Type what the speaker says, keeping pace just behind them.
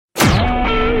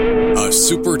a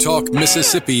Super Talk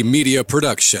Mississippi media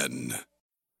production.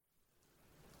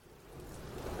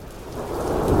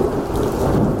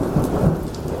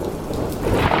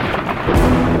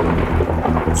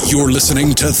 You're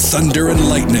listening to Thunder and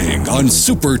Lightning on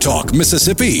Super Talk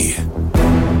Mississippi.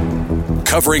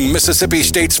 Covering Mississippi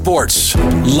State sports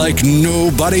like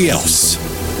nobody else.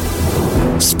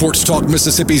 Sports Talk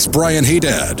Mississippi's Brian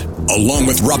Haydad, along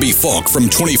with Robbie Falk from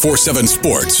 24/7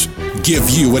 Sports, give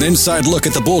you an inside look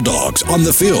at the Bulldogs on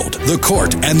the field, the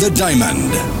court, and the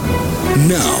diamond.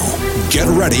 Now, get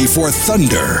ready for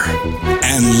Thunder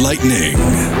and Lightning.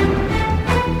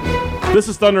 This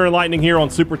is Thunder and Lightning here on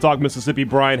Super Talk Mississippi.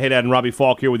 Brian Haydad and Robbie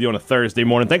Falk here with you on a Thursday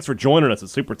morning. Thanks for joining us at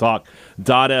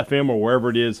supertalk.fm or wherever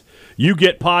it is you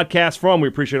get podcasts from. We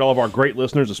appreciate all of our great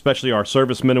listeners, especially our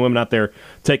servicemen and women out there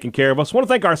taking care of us. I want to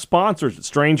thank our sponsors at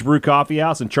Strange Brew Coffee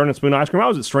House and Churn and Spoon Ice Cream. I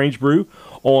was at Strange Brew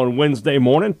on Wednesday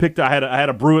morning. I had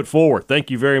a brew at 4. Thank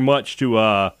you very much to,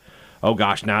 now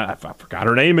I forgot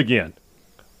her name again.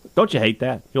 Don't you hate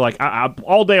that? You're like,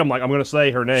 all day I'm like, I'm going to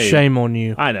say her name. Shame on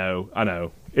you. I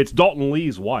know. It's Dalton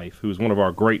Lee's wife, who's one of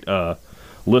our great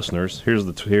listeners.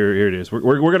 Here it is.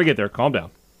 We're going to get there. Calm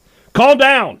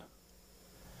down.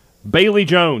 Bailey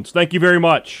Jones. Thank you very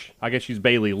much. I guess she's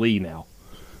Bailey Lee now.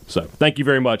 So thank you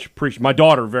very much. My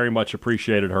daughter very much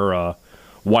appreciated her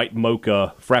white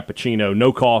mocha frappuccino,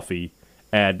 no coffee,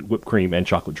 add whipped cream and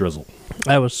chocolate drizzle.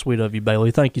 That was sweet of you,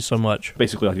 Bailey. Thank you so much.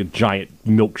 Basically like a giant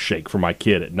milkshake for my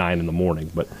kid at 9 in the morning.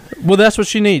 But well, that's what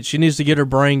she needs. She needs to get her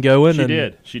brain going.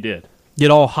 She did. Get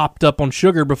all hopped up on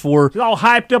sugar before... She's all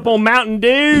hyped up on Mountain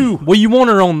Dew. Well, you want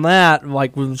her on that,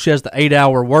 like when she has the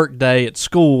 8-hour work day at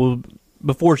school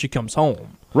before she comes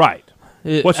home. Right.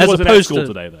 She wasn't at school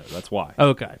today, though. That's why.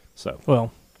 Okay. So,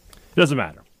 well, it doesn't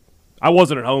matter. I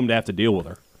wasn't at home to have to deal with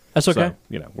her. That's okay.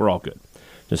 So, we're all good.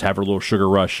 Just have her little sugar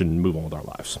rush and move on with our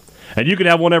lives. And you can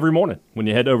have one every morning when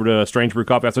you head over to Strange Brew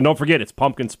Coffee House. And don't forget, it's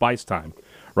pumpkin spice time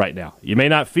right now. You may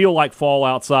not feel like fall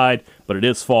outside, but it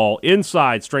is fall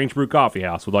inside Strange Brew Coffee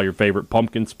House with all your favorite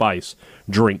pumpkin spice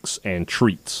drinks and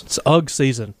treats. It's UGG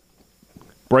season.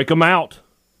 Break them out.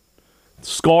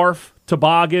 Scarf,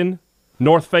 toboggan,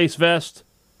 North Face vest,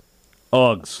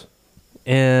 Uggs.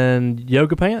 And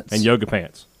yoga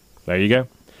pants. There you go.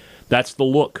 That's the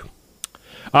look.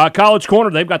 College Corner,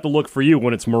 they've got the look for you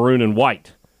when it's maroon and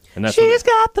white. And that's She's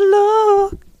got the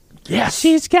look. Yes.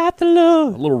 She's got the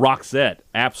look. A little Roxette,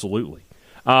 absolutely.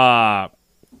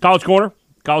 College Corner,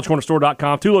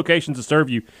 collegecornerstore.com. 2 locations to serve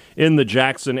you in the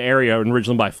Jackson area,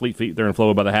 originally by Fleet Feet there in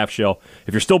Flowwood by the Half Shell.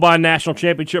 If you're still buying national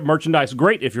championship merchandise,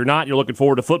 great. If you're not, you're looking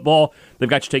forward to football, they've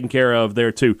got you taken care of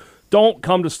there too. Don't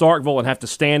come to Starkville and have to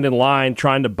stand in line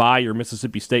trying to buy your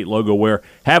Mississippi State logo wear.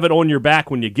 Have it on your back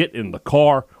when you get in the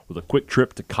car with a quick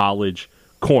trip to College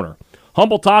Corner.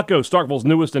 Humble Taco, Starkville's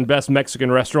newest and best Mexican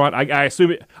restaurant. I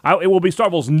assume it will be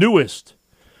Starkville's newest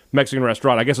Mexican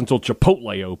restaurant, I guess, until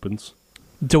Chipotle opens.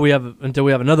 Until we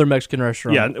have another Mexican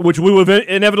restaurant. Yeah, which we will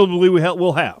inevitably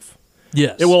will have.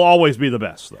 Yes. It will always be the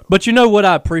best, though. But you know what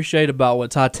I appreciate about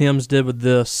what Ty Timms did with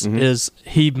this is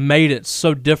he made it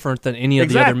so different than any of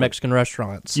the other Mexican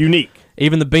restaurants. Unique.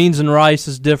 Even the beans and rice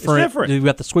is different. It's different. You've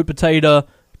got the sweet potato,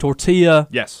 tortilla.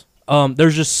 Yes.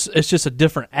 It's just a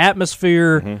different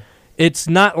atmosphere. It's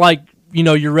not like,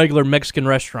 your regular Mexican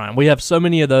restaurant. We have so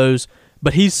many of those,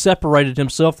 but he's separated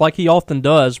himself like he often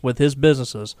does with his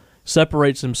businesses,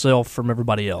 separates himself from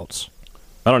everybody else.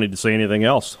 I don't need to say anything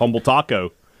else. Humble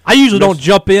Taco. I usually don't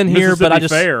jump in here, but I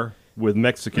just Fair with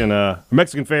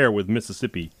Mexican fare with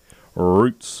Mississippi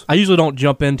roots. I usually don't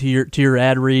jump into your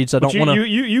ad reads. I don't want to.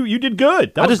 You did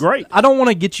good. That was great. I don't want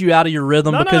to get you out of your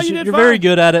rhythm because you're very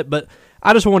good at it. But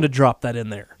I just wanted to drop that in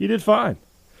there. You did fine.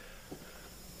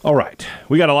 All right,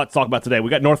 we got a lot to talk about today. We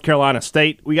got North Carolina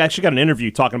State. We actually got an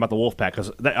interview talking about the Wolfpack.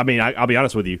 Because I'll be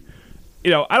honest with you.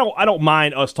 I don't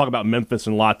mind us talking about Memphis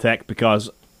and La Tech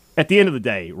because at the end of the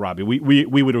day, Robbie,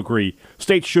 we would agree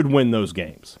State should win those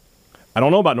games. I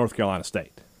don't know about North Carolina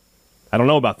State. I don't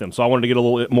know about them, so I wanted to get a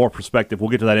little bit more perspective.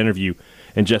 We'll get to that interview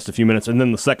in just a few minutes, and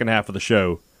then the second half of the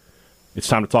show, it's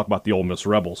time to talk about the Ole Miss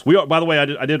Rebels. We are, by the way,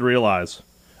 I did realize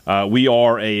we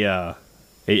are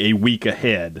a week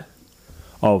ahead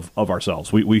of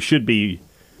ourselves. We should be.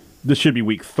 This should be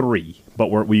week 3, but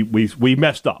we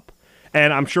messed up.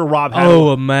 And I'm sure Rob had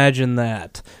imagine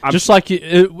that.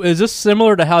 Is this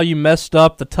similar to how you messed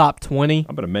up the top 20?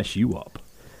 I'm going to mess you up.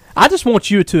 I just want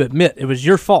you to admit it was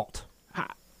your fault.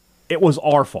 It was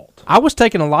our fault. I was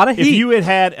taking a lot of heat. If you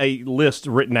had a list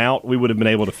written out, we would have been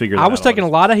able to figure that out. I was taking a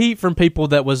lot of heat from people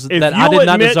that I did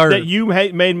not deserve. If you admit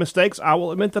that you made mistakes, I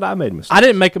will admit that I made mistakes. I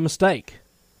didn't make a mistake.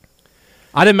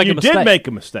 I didn't make a mistake. You did make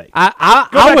a mistake. I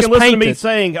Go back was and listen painted. to me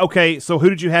saying, okay, so who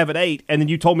did you have at 8? And then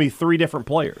you told me 3 different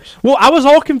players. Well, I was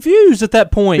all confused at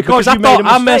that point because I you made thought a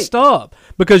I mistake. messed up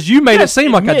because you made it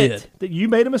seem like I Admit did. that you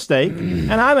made a mistake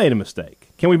and I made a mistake.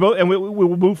 Can we both? And we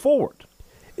will move forward.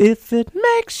 If it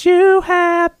makes you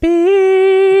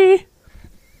happy.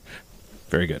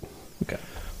 Very good. Okay.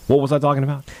 What was I talking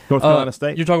about? North Carolina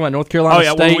State? You're talking about North Carolina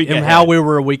we're a State week and ahead. how we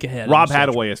were a week ahead. Rob in the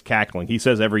schedule. Hadaway is cackling. He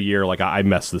says every year, like, I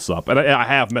messed this up. And I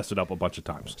have messed it up a bunch of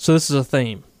times. So this is a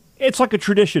theme. It's like a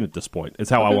tradition at this point. It's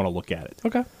how I want to look at it.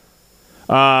 Okay.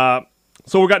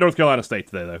 So we got North Carolina State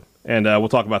today, though. And we'll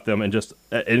talk about them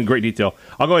in great detail.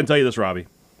 I'll go ahead and tell you this, Robbie.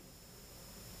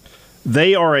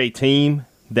 They are a team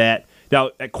that, now,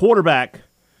 at quarterback,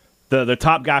 the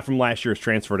top guy from last year is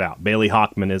transferred out. Bailey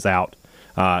Hockman is out.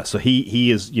 So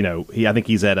he is, I think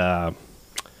he's at,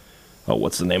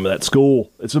 what's the name of that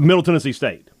school? It's Middle Tennessee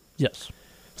State. Yes.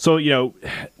 So,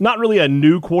 not really a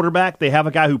new quarterback. They have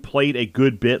a guy who played a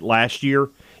good bit last year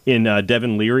in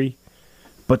Devin Leary.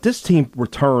 But this team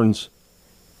returns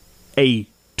a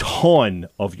ton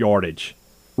of yardage,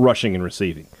 rushing and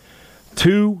receiving.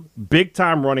 2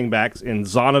 big-time running backs in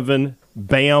Zonovan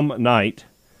Bam Knight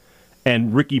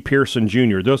and Ricky Pearson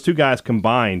Jr. Those 2 guys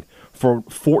combined for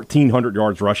 1,400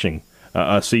 yards rushing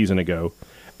a season ago.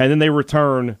 And then they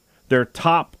return their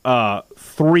top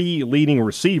 3 leading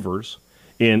receivers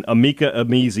in Emeka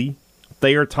Emezi,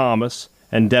 Thayer Thomas,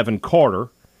 and Devin Carter.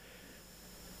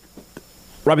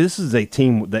 Robbie, this is a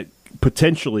team that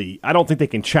potentially, I don't think they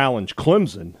can challenge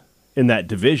Clemson in that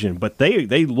division, but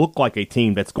they look like a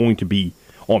team that's going to be,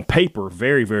 on paper,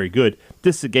 very, very good.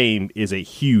 This game is a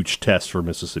huge test for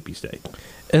Mississippi State.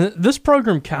 And this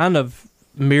program kind of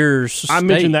mirrors State. I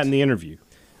mentioned that in the interview.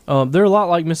 They're a lot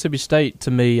like Mississippi State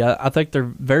to me. I think they're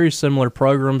very similar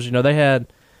programs. They had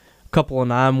a couple of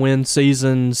 9-win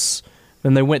seasons,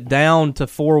 and they went down to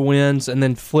 4 wins and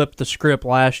then flipped the script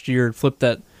last year, flipped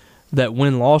that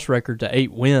win-loss record to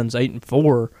 8 wins,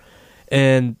 8-4.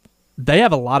 And they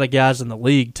have a lot of guys in the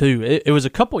league, too. It was a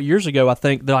couple of years ago, I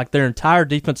think, that their entire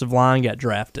defensive line got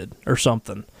drafted or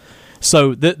something.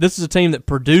 So this is a team that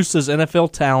produces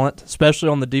NFL talent, especially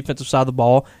on the defensive side of the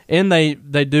ball, and they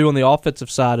do on the offensive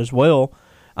side as well.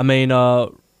 I mean,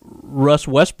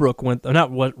 Russell Wilson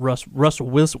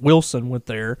went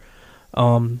there,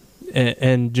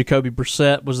 and Jacoby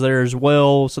Brissett was there as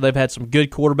well. So they've had some good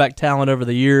quarterback talent over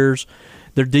the years.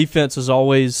 Their defense is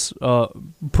always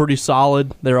pretty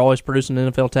solid. They're always producing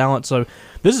NFL talent. So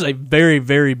this is a very,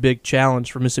 very big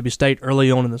challenge for Mississippi State early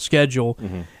on in the schedule.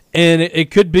 Mm-hmm. And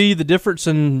it could be the difference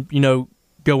in,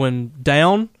 going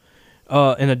down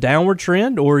in a downward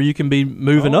trend, or you can be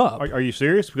moving up. Are you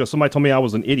serious? Because somebody told me I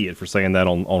was an idiot for saying that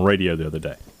on radio the other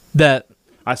day.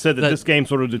 I said that this game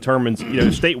sort of determines,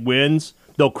 if State wins,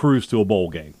 they'll cruise to a bowl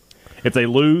game. If they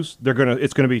lose,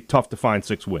 it's going to be tough to find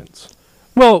 6 wins.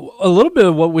 Well, a little bit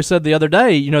of what we said the other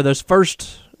day, those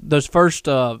first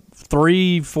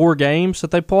 3-4 games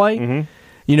that they play, mm-hmm.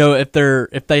 If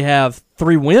they have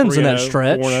 3 wins in that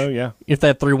stretch, 4-0, yeah. If they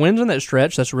have 3 wins in that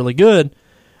stretch, that's really good.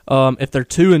 If they're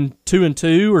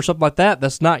 2-2 or something like that,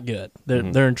 that's not good.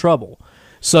 They're in trouble.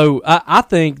 So I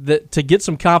think that to get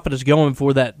some confidence going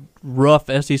before that rough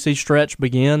SEC stretch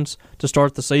begins to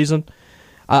start the season,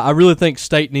 I really think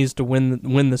State needs to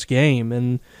win this game,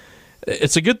 and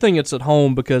it's a good thing it's at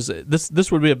home because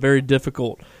this would be a very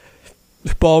difficult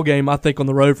ball game, I think, on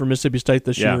the road for Mississippi State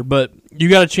this year. But you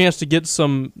got a chance to get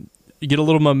a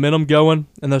little momentum going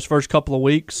in those first couple of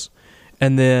weeks,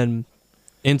 and then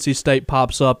NC State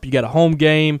pops up. You got a home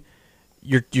game.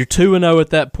 You're 2-0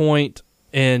 at that point,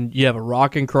 and you have a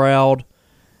rocking crowd.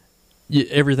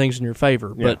 Everything's in your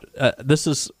favor. Yeah. But this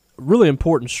is a really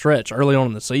important stretch early on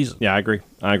in the season. Yeah, I agree.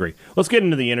 Let's get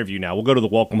into the interview now. We'll go to the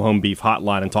Welcome Home Beef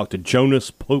hotline and talk to Jonas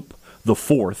Pope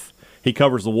IV. He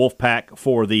covers the Wolfpack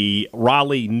for the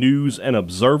Raleigh News and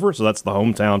Observer, so that's the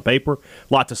hometown paper. A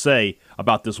lot to say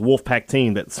about this Wolfpack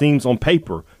team that seems on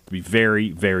paper to be very,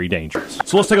 very dangerous.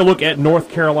 So let's take a look at North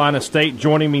Carolina State.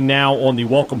 Joining me now on the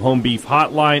Welcome Home Beef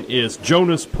hotline is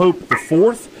Jonas Pope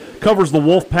IV, covers the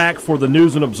Wolfpack for the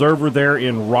News and Observer there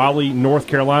in Raleigh, North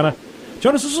Carolina.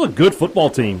 Jonas, this was a good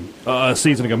football team a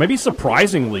season ago, maybe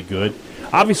surprisingly good.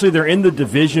 Obviously, they're in the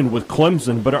division with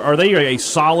Clemson, but are they a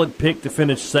solid pick to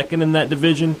finish second in that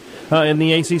division in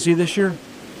the ACC this year?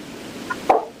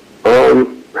 A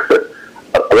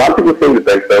lot of people seem to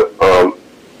think so.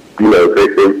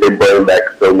 They bring back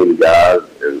so many guys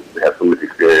and have so much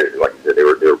experience. Like you said, they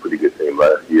were a pretty good team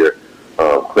last year.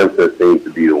 Clemson seems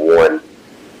to be the one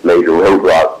major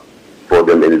roadblock for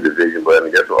them in the division, but I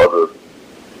mean, there's some other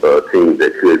teams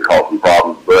that could cause some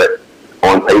problems. But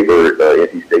on paper,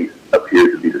 NC State's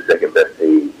appears to be the second best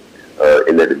team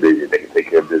in that division. They can take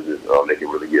care of business. They can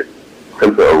really get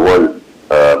Clemson a run.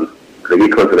 They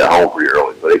get Clemson at home pretty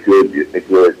early, so they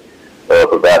could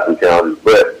provide some challenges.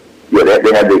 But yeah,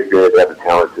 they have the experience, they have the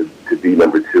talent to be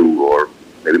number 2, or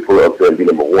maybe pull it up to and be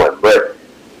number 1. But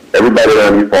everybody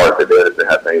around these parts said that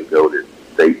how things go, that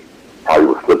they probably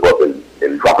will slip up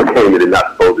and drop a game that they're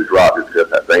not supposed to drop. It's just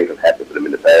that things have happened for them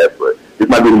in the past. But this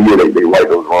might be the year they right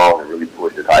those wrong and really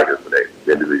push the Tigers for their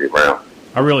division crown.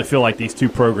 I really feel like these two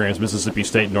programs, Mississippi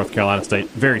State and North Carolina State,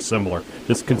 very similar.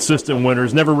 Just consistent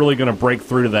winners, never really going to break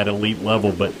through to that elite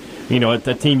level, but it's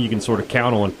a team you can sort of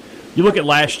count on. You look at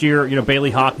last year,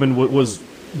 Bailey Hockman was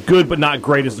good but not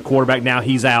great as the quarterback. Now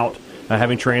he's out,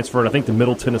 having transferred, I think, to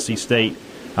Middle Tennessee State.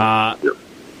 Yep.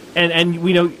 And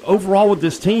overall with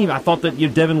this team, I thought that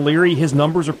Devin Leary, his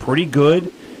numbers are pretty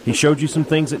good. He showed you some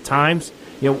things at times.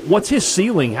 What's his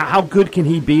ceiling? How good can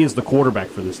he be as the quarterback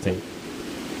for this team?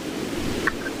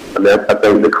 I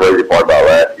think the crazy part about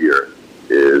last year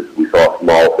is we saw a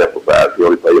small sample size. He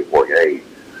only played 4 games,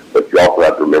 but you also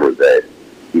have to remember that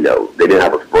they didn't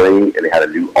have a spring and they had a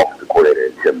new offensive coordinator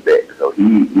in Tim Beck. So he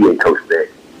and Coach Beck,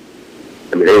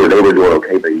 they were doing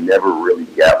okay, but he never really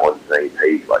got on the same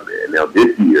page like that. And now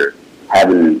this year,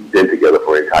 having been together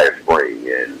for an entire spring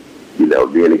and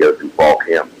being together through fall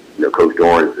camp, Coach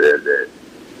Dorn said that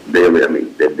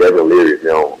that Devin Leary is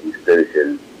now he's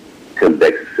finishing Tim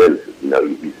Beck's sentences.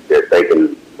 They're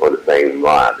thinking on the same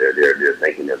line. They're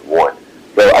thinking as one.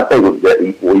 So I think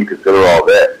when you consider all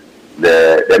that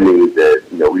means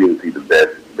that we didn't see the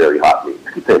best Bailey Hockman.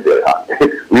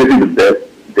 We didn't see the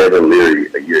best Devin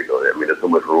Leary a year ago. There's so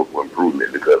much room for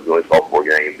improvement because we only saw 4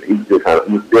 games. He was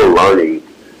still learning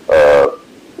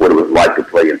what it was like to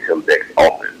play in Tim Beck's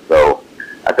offense. So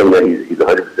I think that he's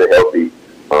 100% healthy.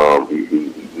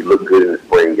 He looked good in the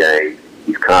spring game.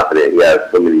 He's confident. He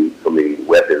has so many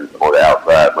weapons on the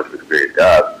outside, much experienced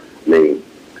guys.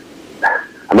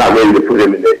 I'm not ready to put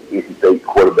him in the NC State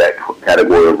quarterback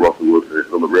category of Russell Wilson and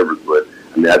Phillip Rivers, but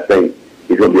I think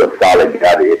he's going to be a solid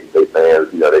guy to NC State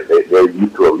fans. They're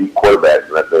used to elite quarterbacks,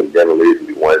 and I think Devin Leary is going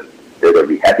to be one they're going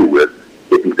to be happy with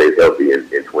if he stays healthy in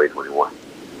 2021.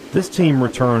 This team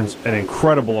returns an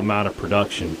incredible amount of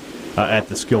production at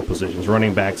the skill positions,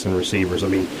 running backs and receivers.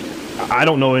 I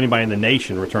don't know anybody in the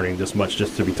nation returning this much,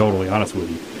 just to be totally honest with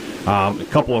you. A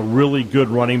couple of really good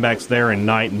running backs there in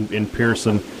Knight and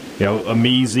Pearson.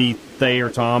 Amizi, Thayer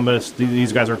Thomas.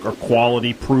 These guys are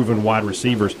quality, proven wide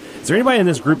receivers. Is there anybody in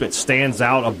this group that stands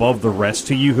out above the rest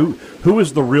to you? Who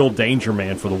is the real danger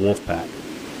man for the Wolfpack?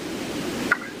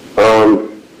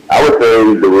 I would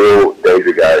say the real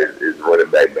danger guy is running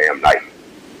back Bam Knight.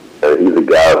 He's a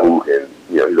guy who can,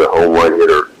 he's a home run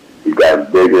hitter. He's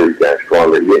gotten bigger, he's gotten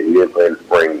stronger. He didn't play in the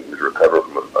spring. He was recovering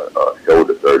from a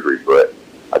shoulder surgery, but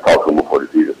I talked to him before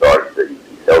the season started. He said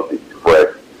he's healthy, he's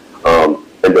fresh.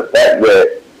 And the fact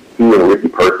that he and Ricky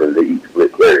Person, they each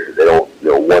split carries, they don't,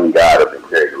 one guy doesn't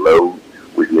carry the load,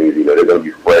 which means, they're going to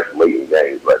be fresh late in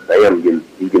games. But Bam,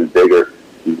 he's getting bigger.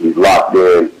 He's locked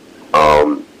in.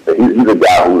 And he's a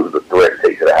guy who's a threat to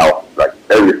take to the house, like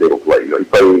every single play. He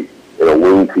played in a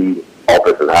wing T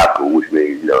offense in high school, which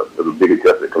means, it's a big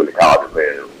adjustment coming to college and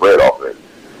playing in a spread offense.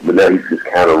 But now he's just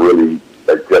kind of really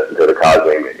adjusting to the college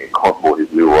game and comfortable with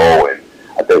his new role. And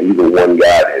I think he's the one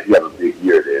guy that if he has a big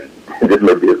year, then this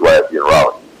may be his last year in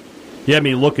Raleigh. You had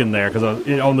me looking there because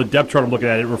on the depth chart I'm looking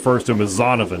at, it refers to him as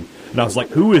Zonovan. And I was like,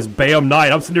 who is Bam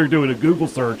Knight? I'm sitting here doing a Google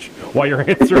search while you're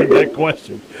answering that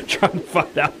question, trying to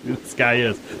find out who this guy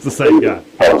is. It's the same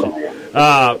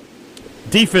guy.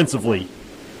 Defensively,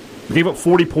 they gave up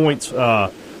 40 points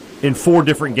in 4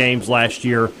 different games last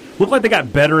year. Looked like they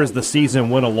got better as the season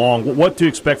went along. What to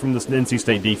expect from this NC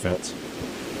State defense?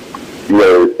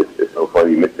 It's so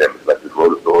funny you mentioned that. I just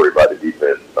wrote a story about the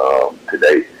defense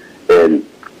today. And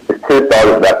it's 10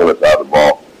 starters back on the side of the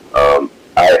ball.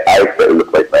 I expect him to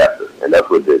play faster, and that's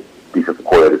what the defensive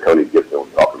coordinator Tony Gibson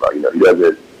was talking about. He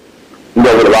doesn't.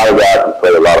 With a lot of guys who play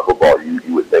a lot of football,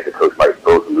 you would think a coach might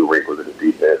throw some new wrinkles in the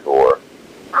defense or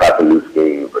try some new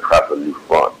schemes or try some new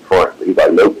front. But he's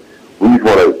like, nope, we just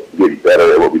want to get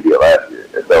better at what we did last year.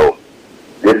 And so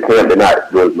this camp, they're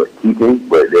not doing as much teaching,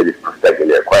 but they're just perfecting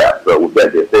their craft. So with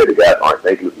that being said, the guys aren't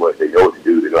thinking as much. They know what to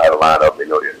do. They know how to line up. They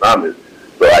know their assignments.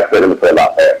 So I expect them to play a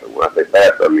lot faster. When I say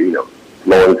faster, I mean,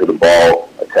 flowing to the ball,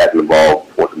 attacking the ball,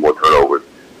 forcing more turnovers,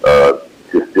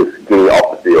 just getting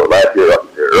off the field. Last year,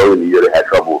 early in the year, they had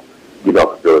trouble getting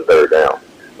off the field at third down.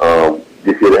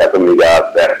 This year, they have so many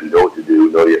guys that actually know what to do,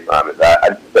 know the assignments. I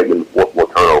expect them to force more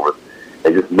turnovers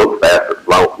and just look faster,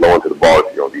 flowing to the ball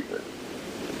if you're on defense.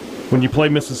 When you play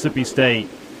Mississippi State,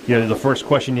 the first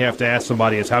question you have to ask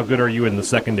somebody is how good are you in the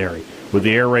secondary? With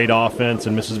the air raid offense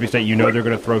and Mississippi State, they're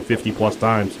going to throw 50-plus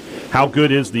times. How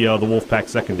good is the Wolfpack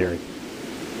secondary?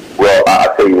 Well,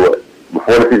 I'll tell you what.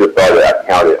 Before the season started, I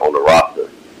counted on the roster.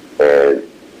 And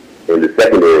in the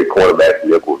secondary, cornerbacks,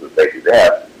 nickels, and safeties, they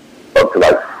have up to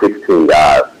like 16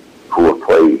 guys who have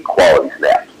played quality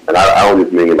snaps. And I don't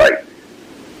just mean like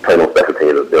playing on special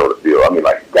teams and on the field. I mean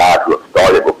like guys who have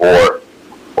started before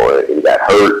and got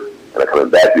hurt and are coming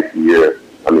back this year.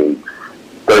 I mean,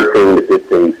 13 to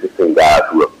 15, 16 guys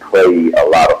who have played a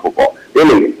lot of football. Then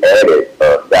they added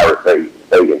Sarah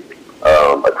Sagan,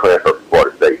 a transfer from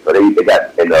Florida State. So they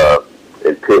got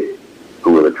in Pitt,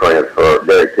 who was a transfer.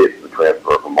 Derek Pitt was a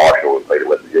transfer from Marshall and played at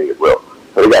West Virginia as well.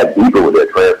 So they got deeper with their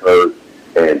transfers.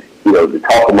 And, to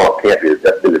talk them off campus,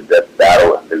 that's been the best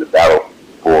battle. It's been the battle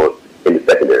in the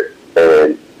secondary.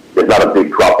 And there's not a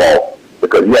big drop-off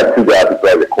because you have two guys who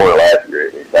played at corner last year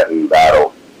in Shaheem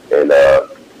Battle and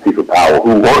Cecil Powell,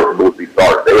 who weren't supposed to be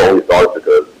starters. They only started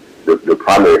because the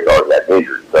primary starters got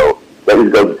injured. So that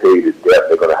just goes to tell you the depth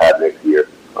they're going to have next year.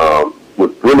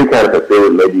 Was really kind of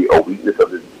considered maybe a weakness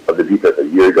of the defense a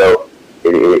year ago.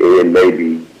 And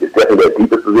maybe it's definitely their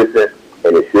deepest position,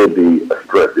 and it should be a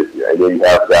strength this year. And then you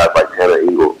have guys like Tanner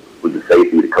Ingle, who's the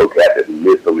safety, the co-captain, who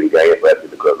missed so many games last year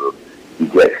because of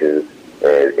ejections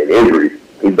and injuries.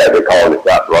 He's back there calling the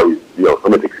shots for all these, so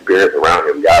much experience around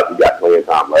him. Guys who got playing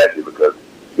time last year because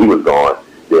he was gone.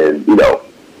 Then,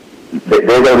 they're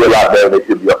going to be a lot better. They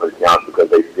should be up for the count because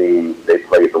they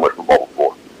played so much football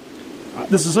before.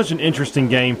 This is such an interesting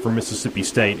game for Mississippi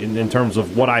State in terms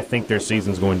of what I think their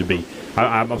season's going to be.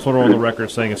 I'm sort of on the record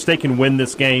saying if State can win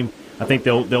this game, I think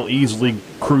they'll easily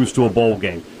cruise to a bowl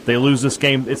game. They lose this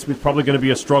game, it's probably going to be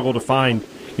a struggle to find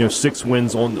 6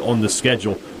 wins on the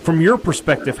schedule. From your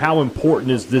perspective, how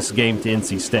important is this game to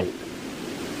NC State?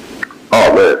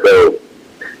 Oh man, so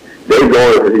they've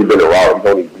gone since he's been around. He's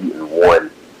only beaten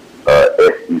one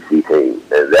SEC team,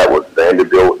 and that was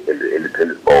Vanderbilt in the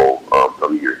Independence Bowl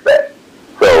some years back.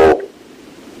 So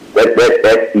that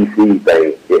SEC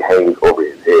thing, it hangs over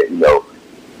his head.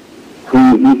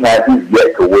 He's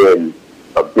yet to win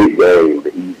a big game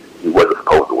that he wasn't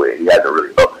supposed to win. He hasn't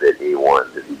really upset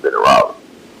anyone since he's been around.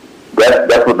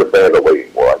 That's what the fans are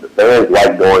waiting for. The fans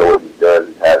like doing what he's done.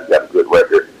 He has got a good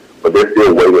record, but they're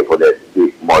still waiting for that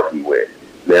big marquee win.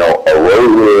 Now, a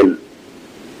road win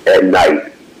at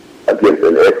night against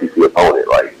an SEC opponent,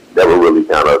 that will really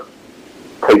kind of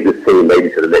take this team maybe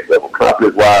to the next level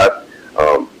confidence-wise.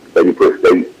 Maybe put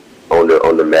State on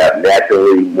the map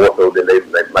naturally, more so than they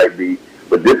might be.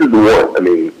 But this is the one. I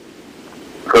mean,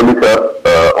 it's going to be tough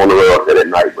on the road at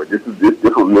night, but this will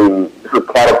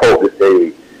catapult this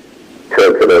team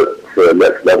to the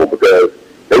next level because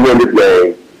they win this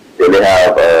game, then they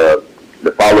have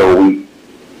the following week.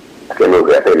 I can't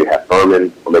remember. I think they have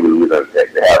Furman or maybe Louisiana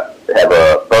Tech. They have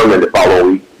Furman the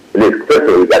following week, and then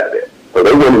successfully got there. So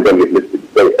they win this game against Mississippi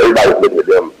State. Everybody's looking at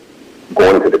them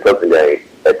going into the Clemson game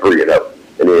at 3-0,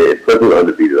 and then Clemson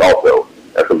undefeated also.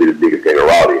 That's going to be the biggest game of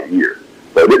Raleigh in years.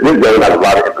 So this game has a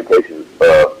lot of implications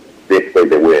of this state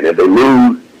they win. If they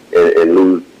lose and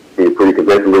lose pretty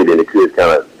convincingly, then it could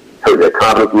kind of hurt their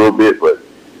confidence a little bit. But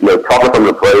talking from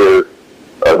the players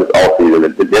this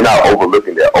offseason, they're not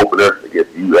overlooking their opener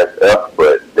against USF,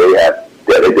 but they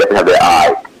definitely have their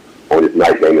eye on this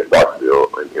night game in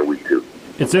Starkville in week 2.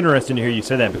 It's interesting to hear you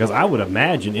say that because I would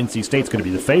imagine NC State's going to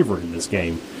be the favorite in this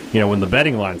game. When the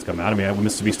betting lines come out, I mean,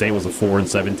 Mississippi State was a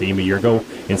 4-7 team a year ago.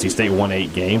 NC State won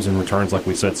 8 games and returns, like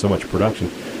we said, so much production.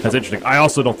 That's interesting. I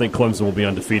also don't think Clemson will be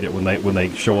undefeated when they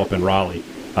show up in Raleigh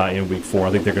in week 4.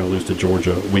 I think they're going to lose to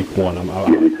Georgia week 1. I'm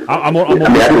on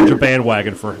the Georgia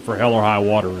bandwagon for hell or high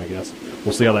water, I guess.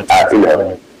 We'll see how that turns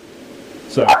out.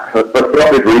 So, for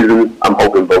selfish reasons, I'm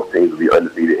hoping both teams will be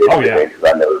undefeated in the game because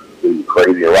I know it's going to be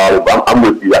crazy in Raleigh. But I'm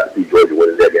with you. I can see Georgia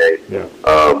winning that game. Yeah.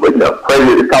 But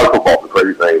crazy. It's college football. So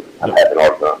crazy things happen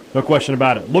all the time. No question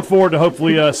about it. Look forward to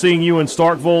hopefully seeing you in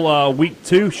Starkville. Week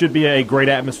 2 should be a great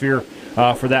atmosphere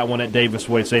for that one at Davis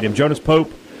Wade Stadium. Jonas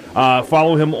Pope,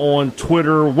 follow him on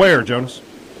Twitter. Where, Jonas?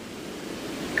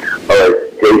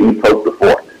 J.E. Pope the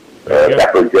 4th.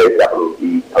 Capital J, capital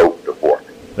E, Pope the 4th.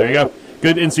 There you go.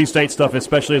 Good NC State stuff,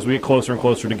 especially as we get closer and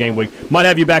closer to game week. Might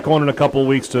have you back on in a couple of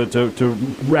weeks to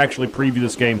actually preview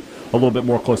this game a little bit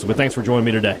more closely. But thanks for joining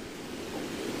me today.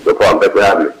 No problem. Thanks for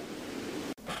having me.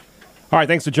 All right,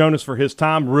 thanks to Jonas for his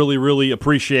time. Really, really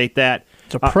appreciate that.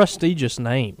 It's a prestigious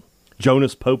name.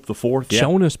 Jonas Pope the 4th. Yeah.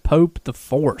 Jonas Pope the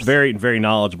 4th. Very, very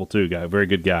knowledgeable, too, guy. Very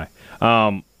good guy.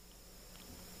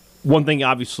 One thing,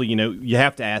 obviously, you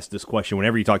have to ask this question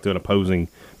whenever you talk to an opposing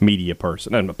media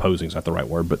person. And opposing is not the right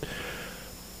word, but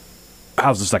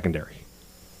how's the secondary?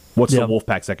 What's Yeah. the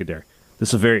Wolfpack secondary? This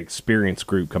is a very experienced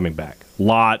group coming back. A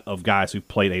lot of guys who've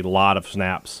played a lot of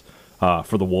snaps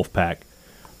for the Wolfpack.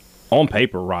 On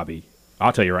paper, Robbie,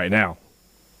 I'll tell you right now,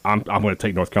 I'm going to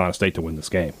take North Carolina State to win this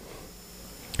game.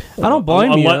 I don't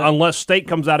blame you. Unless State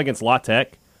comes out against La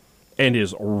Tech and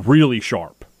is really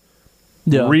sharp.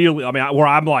 Yeah. Really, I mean, where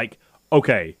I'm like,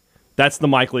 okay, that's the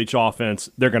Mike Leach offense.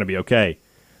 They're going to be okay.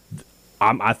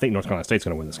 I think North Carolina State's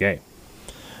going to win this game.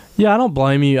 Yeah, I don't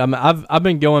blame you. I mean, I've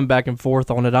been going back and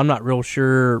forth on it. I'm not real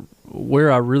sure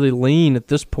where I really lean at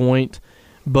this point,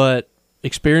 but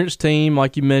experienced team,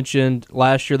 like you mentioned,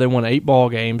 last year they won 8 ball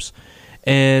games,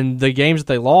 and the games that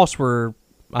they lost were,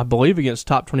 I believe, against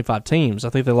top 25 teams. I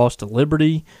think they lost to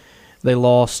Liberty. They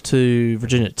lost to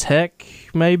Virginia Tech,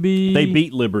 maybe. They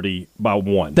beat Liberty by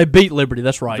 1. They beat Liberty,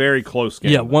 that's right. Very close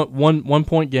game. Yeah, one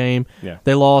point game. Yeah.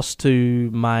 They lost to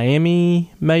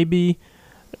Miami, maybe,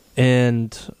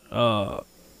 and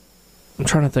I'm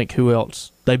trying to think who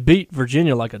else. They beat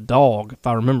Virginia like a dog, if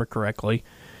I remember correctly.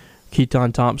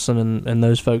 Keaton Thompson and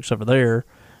those folks over there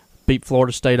beat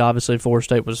Florida State. Obviously, Florida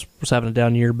State was having a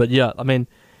down year, but yeah, I mean,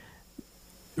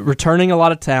 returning a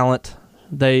lot of talent.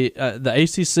 The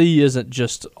ACC isn't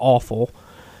just awful,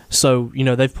 so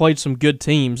they've played some good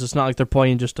teams. It's not like they're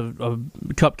playing just a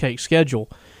cupcake schedule.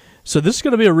 So this is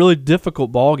going to be a really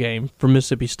difficult ball game for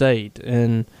Mississippi State,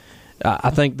 and I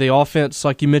think the offense,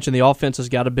 like you mentioned, the offense has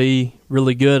got to be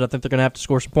really good. I think they're going to have to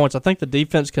score some points. I think the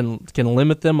defense can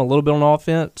limit them a little bit on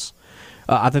offense.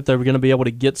 I think they're going to be able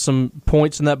to get some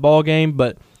points in that ball game,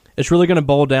 but it's really going to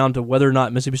boil down to whether or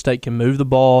not Mississippi State can move the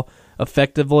ball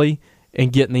effectively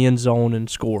and get in the end zone and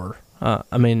score.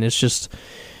 I mean, it's just,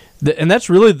 and that's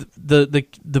really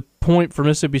the point for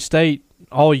Mississippi State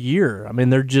all year. I mean,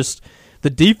 they're just, the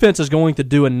defense is going to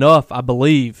do enough, I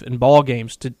believe, in ball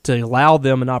games to allow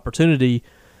them an opportunity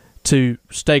to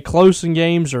stay close in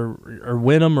games or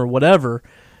win them or whatever.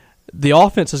 The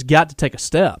offense has got to take a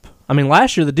step. I mean,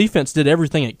 last year the defense did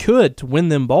everything it could to win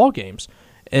them ball games,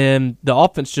 and the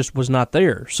offense just was not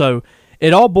there. So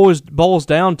it all boils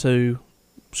down to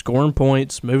scoring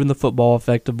points, moving the football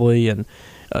effectively, and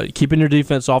keeping your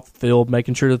defense off the field,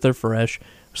 making sure that they're fresh.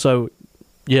 So,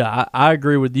 yeah, I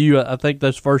agree with you. I think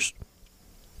those first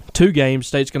 2 games,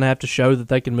 State's going to have to show that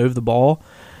they can move the ball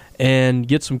and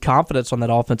get some confidence on that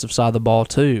offensive side of the ball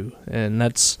too. And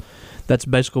that's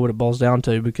basically what it boils down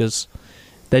to, because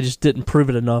they just didn't prove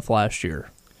it enough last year.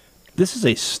 This is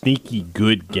a sneaky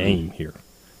good game here.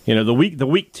 The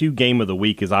week 2 game of the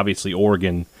week is obviously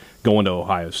Oregon going to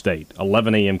Ohio State.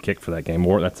 11 a.m. kick for that game.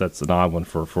 That's an odd one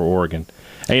for Oregon.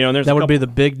 And there's that would be the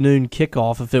big noon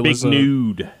kickoff if it was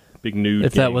big nude.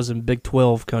 If that was in Big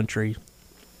 12 country.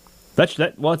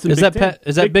 Well, it's in is Big that 10.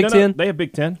 Is that Big 10? They have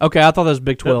Big 10. Okay, I thought that was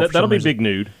Big 12. That'll be big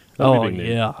nude. Oh, big nude.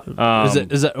 yeah.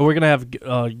 Is it? Are we going to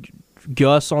have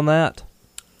Gus on that?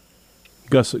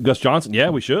 Gus Johnson? Yeah,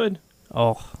 we should.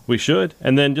 Oh, we should.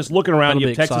 And then just looking around, That'll you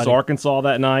be have Texas, exciting. Arkansas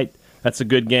that night. That's a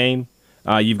good game.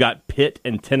 You've got Pitt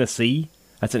and Tennessee.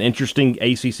 That's an interesting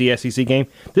ACC-SEC game.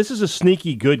 This is a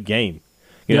sneaky good game.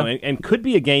 And could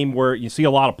be a game where you see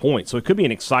a lot of points. So it could be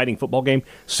an exciting football game.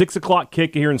 6 o'clock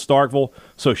kick here in Starkville,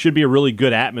 so it should be a really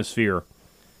good atmosphere.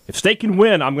 If State can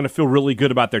win, I'm going to feel really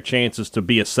good about their chances to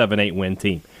be a 7-8 win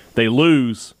team. They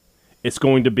lose, it's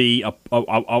going to be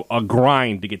a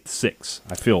grind to get to 6,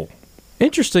 I feel.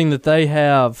 interesting that they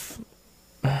have.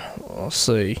 Let's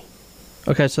see.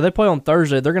 Okay, so they play on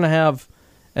Thursday. They're going to have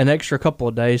an extra couple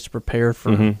of days to prepare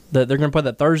for that. They're going to play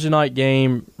that Thursday night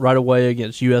game right away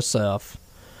against USF.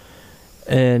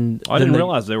 And I didn't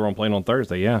realize they were playing on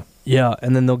Thursday. Yeah,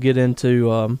 and then they'll get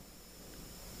into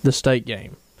the state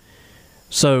game.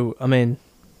 So I mean,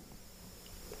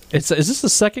 is this the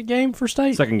second game for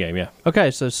state? Second game, yeah. Okay,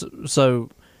 so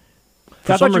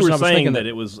I thought you were saying that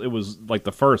it was like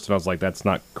the first, and I was like, that's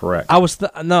not correct. I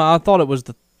thought it was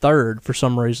the third for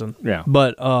some reason. Yeah,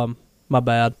 but my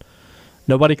bad.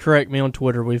 Nobody correct me on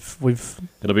Twitter.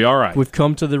 It'll be all right. We've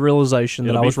come to the realization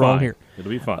that I was wrong here. It'll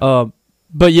be fine.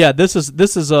 But yeah, this is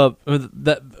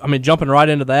jumping right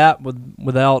into that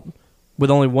with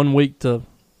only 1 week to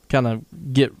kind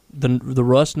of get the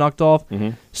rust knocked off.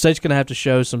 State's going to have to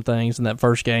show some things in that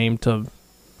first game to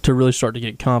really start to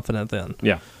get confident then.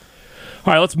 Yeah.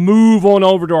 All right, let's move on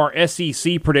over to our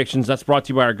SEC predictions. That's brought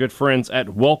to you by our good friends at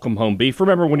Welcome Home Beef.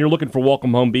 Remember, when you're looking for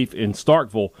Welcome Home Beef in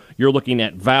Starkville, you're looking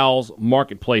at Val's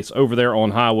Marketplace over there on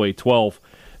Highway 12.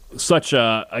 Such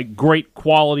a great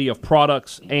quality of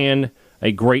products and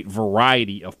a great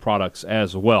variety of products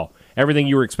as well. Everything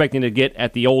you were expecting to get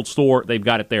at the old store, they've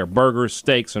got it there. Burgers,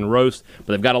 steaks, and roast, but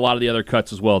they've got a lot of the other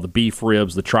cuts as well. The beef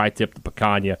ribs, the tri-tip, the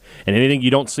picanha, and anything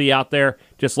you don't see out there,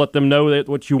 just let them know that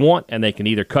what you want, and they can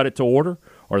either cut it to order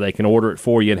or they can order it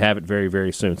for you and have it very,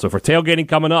 very soon. So for tailgating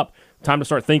coming up, time to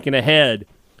start thinking ahead.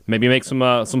 Maybe make some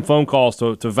phone calls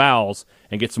to Val's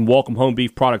and get some Welcome Home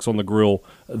Beef products on the grill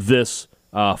this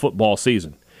football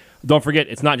season. Don't forget,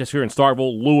 it's not just here in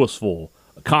Starkville, Louisville,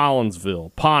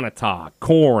 Collinsville, Pontotoc,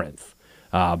 Corinth,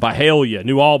 Byhalia,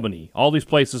 New Albany, all these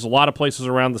places, a lot of places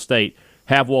around the state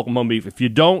have Welcome Home Beef. If you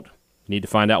don't, you need to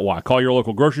find out why. Call your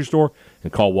local grocery store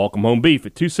and call Welcome Home Beef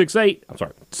at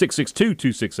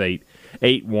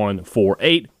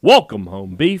 662-268-8148. Welcome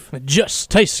Home Beef. It just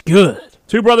tastes good.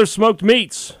 Two Brothers Smoked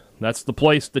Meats. That's the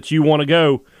place that you want to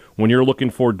go when you're looking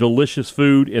for delicious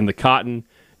food in the Cotton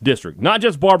District. Not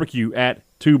just barbecue at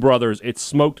Two Brothers. It's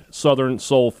smoked Southern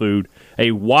soul food,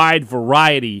 a wide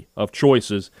variety of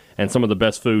choices, and some of the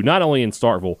best food, not only in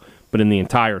Starkville, but in the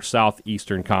entire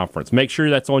Southeastern Conference. Make sure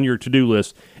that's on your to-do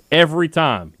list every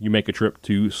time you make a trip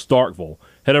to Starkville.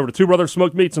 Head over to Two Brothers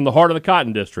Smoked Meats in the heart of the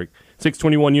Cotton District,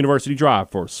 621 University Drive,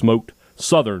 for smoked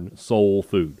Southern soul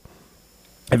food.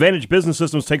 Advantage Business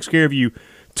Systems takes care of you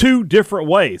two different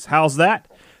ways. How's that?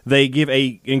 They give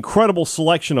an incredible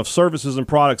selection of services and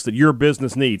products that your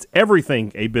business needs.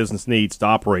 Everything a business needs to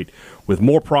operate with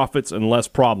more profits and less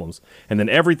problems. And then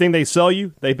everything they sell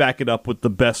you, they back it up with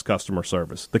the best customer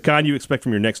service, the kind you expect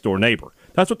from your next-door neighbor.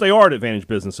 That's what they are at Advantage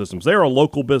Business Systems. They're a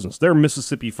local business. They're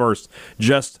Mississippi first,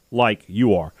 just like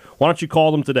you are. Why don't you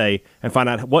call them today and find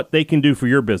out what they can do for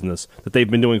your business that they've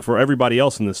been doing for everybody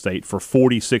else in this state for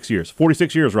 46 years.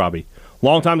 46 years, Robbie.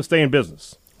 Long time to stay in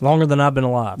business. Longer than I've been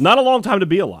alive. Not a long time to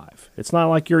be alive. It's not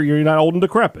like you're not old and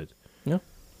decrepit. Yeah.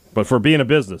 But for being a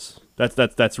business,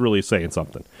 that's really saying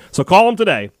something. So call them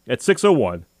today at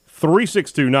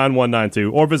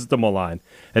 601-362-9192 or visit them online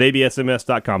at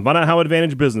absms.com. Find out how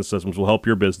Advantage Business Systems will help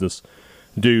your business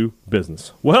do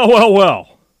business.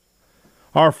 Well.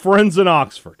 Our friends in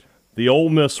Oxford, the Ole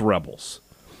Miss Rebels.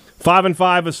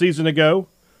 5-5 a season ago,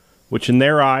 which in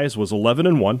their eyes was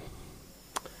 11-1.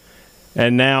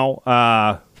 And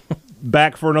now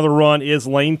back for another run is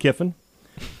Lane Kiffin.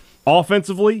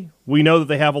 Offensively, we know that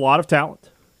they have a lot of talent.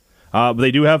 But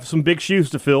they do have some big shoes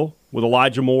to fill with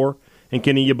Elijah Moore and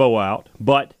Kenny Yeboah out.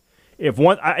 But if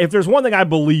there's one thing I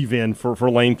believe in for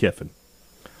Lane Kiffin,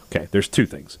 okay, there's two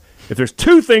things. If there's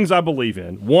two things I believe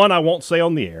in, one I won't say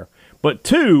on the air, but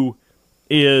two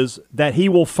is that he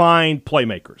will find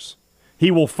playmakers. He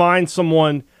will find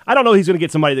someone. I don't know he's going to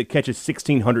get somebody that catches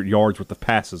 1,600 yards with the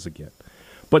passes again.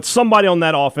 But somebody on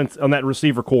that offense, on that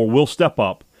receiver core, will step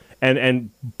up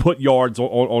and put yards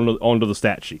onto the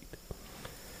stat sheet.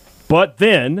 But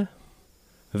then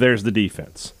there's the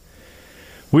defense.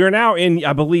 We are now in,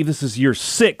 I believe this is year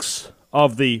 6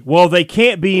 of the, they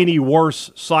can't be any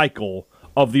worse cycle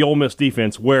of the Ole Miss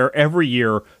defense, where every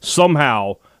year,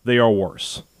 somehow, they are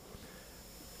worse.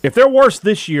 If they're worse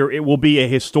this year, it will be a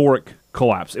historic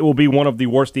collapse. It will be one of the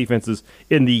worst defenses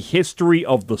in the history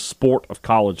of the sport of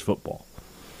college football,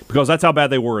 because that's how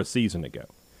bad they were a season ago.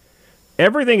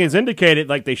 Everything is indicated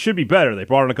like they should be better. They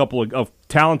brought in a couple of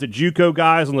talented JUCO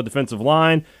guys on the defensive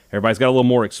line. Everybody's got a little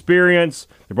more experience.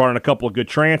 They brought in a couple of good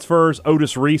transfers.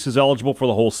 Otis Reese is eligible for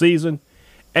the whole season.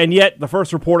 And yet the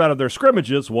first report out of their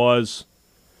scrimmages was,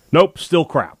 nope, still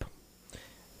crap.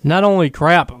 Not only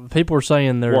crap, people are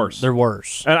saying they're worse. They're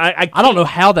worse. And I don't know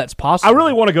how that's possible. I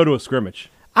really want to go to a scrimmage.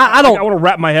 I don't. I want to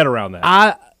wrap my head around that.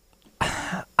 I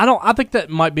don't. I think that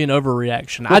might be an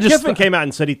overreaction. Well, Kiffin came out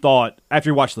and said he thought after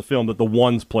he watched the film that the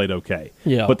ones played okay.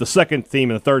 Yeah. But the second team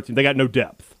and the third team, they got no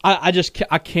depth.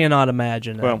 I cannot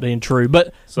imagine that being true.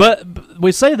 But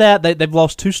we say that they've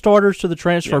lost 2 starters to the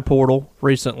transfer portal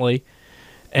recently,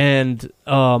 and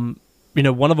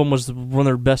one of them was one of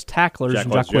their best tacklers,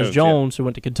 Jacquez Jones, who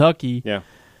went to Kentucky. Yeah.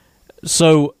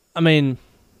 So I mean,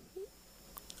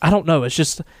 I don't know. It's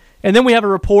just. And then we have a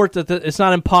report that it's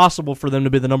not impossible for them to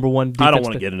be the number 1 defense. I don't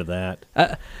want to get into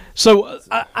that. So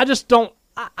I just don't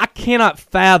 – I cannot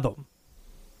fathom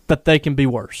that they can be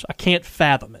worse. I can't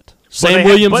fathom it. Sam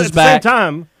Williams is back. At the same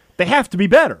time, they have to be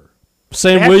better.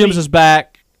 Sam Williams is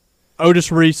back.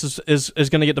 Otis Reese is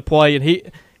going to get to play, and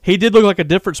he did look like a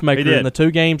difference maker in the 2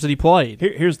 games that he played.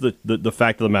 Here's the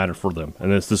fact of the matter for them,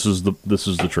 and this is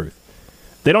the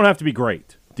truth. They don't have to be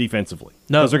great defensively.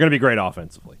 No. Because they're going to be great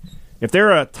offensively. If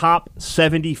they're a top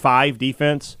 75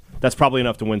 defense, that's probably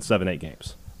enough to win 7-8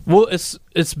 games. Well,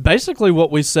 it's basically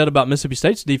what we said about Mississippi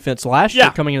State's defense last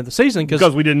year coming into the season.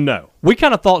 Because we didn't know. We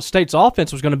kind of thought State's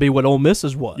offense was going to be what Ole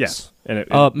Miss's was. Yes. And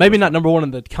maybe not number 1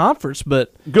 in the conference,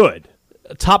 but good.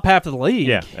 Top half of the league.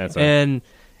 Yeah, that's right. And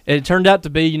it turned out to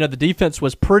be, the defense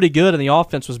was pretty good and the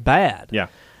offense was bad. Yeah.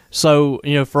 So,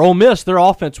 for Ole Miss, their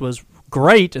offense was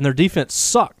great, and their defense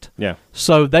sucked. Yeah.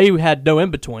 So they had no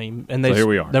in between, and So here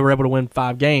we are. They were able to win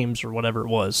 5 games or whatever it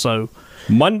was. So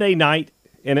Monday night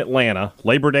in Atlanta,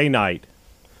 Labor Day night,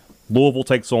 Louisville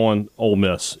takes on Ole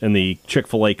Miss in the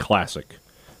Chick-fil-A Classic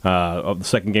of the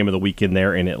second game of the weekend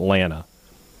there in Atlanta.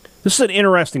 This is an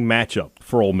interesting matchup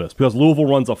for Ole Miss because Louisville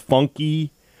runs a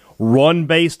funky,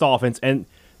 run-based offense, and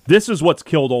this is what's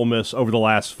killed Ole Miss over the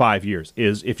last 5 years,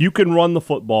 is if you can run the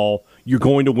football, you're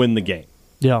going to win the game.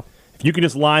 yeah, If you can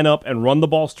just line up and run the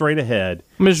ball straight ahead,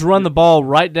 I mean, just run the ball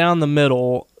right down the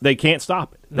middle. they can't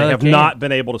stop it. No, They they have can't. not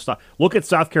been able to stop. Look at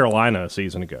South Carolina a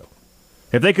season ago.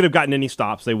 If they could have gotten any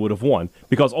stops, they would have won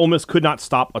because Ole Miss could not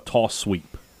stop a toss sweep.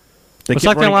 They kept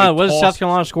South running Carolina, a what is toss- South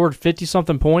Carolina scored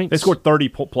 50-something points? They scored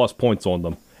 30-plus points on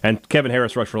them, and Kevin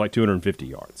Harris rushed for like 250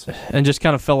 yards. and just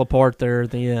kind of fell apart there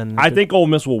at the end. I think Ole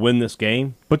Miss will win this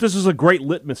game, but this is a great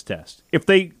litmus test. If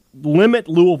they limit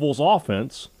Louisville's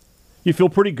offense, you feel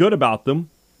pretty good about them,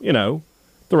 the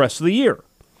rest of the year.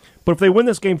 But if they win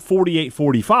this game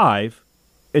 48-45,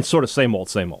 it's sort of same old,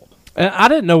 same old. And I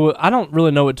don't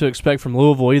really know what to expect from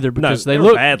Louisville either because they they were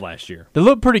look bad last year. They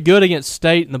looked pretty good against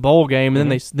State in the bowl game,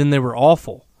 and then they were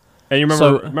awful. And you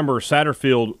So- remember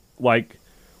Satterfield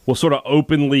was sort of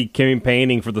openly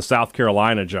campaigning for the South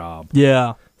Carolina job.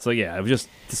 Yeah, So yeah, it was just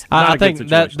not I a think good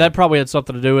that situation. probably had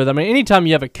something to do with it. I mean, anytime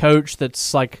you have a coach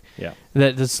that's Yeah.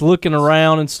 that's looking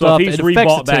around and So stuff, if he's it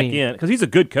affects rebought the back team. in, because he's a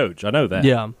good coach, I know that.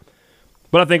 Yeah,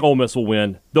 But I think Ole Miss will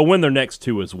win. They'll win their next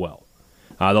 2 as well.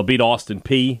 They'll beat Austin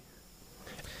Peay.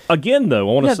 Again, though,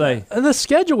 I want to say the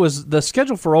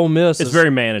schedule for Ole Miss it's is very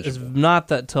is manageable. not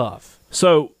that tough.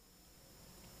 So,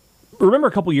 remember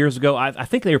a couple years ago, I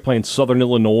think they were playing Southern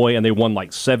Illinois, and they won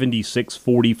like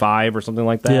 76-45 or something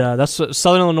like that. Yeah, that's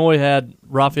Southern Illinois had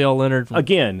Raphael Leonard.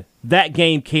 Again, that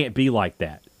game can't be like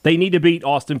that. They need to beat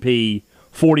Austin Peay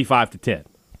 45-10.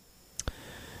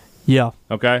 Yeah,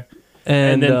 Okay,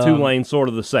 and then Tulane sort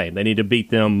of the same. They need to beat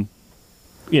them.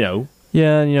 Yeah,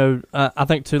 I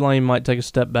think Tulane might take a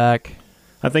step back.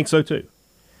 I think so too.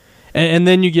 And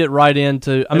then you get right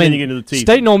into. I And mean, then you get into the teeth.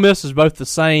 State and Ole Miss is both the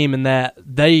same in that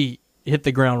they hit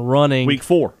the ground running. Week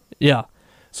 4. Yeah.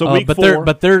 So week but 4.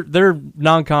 their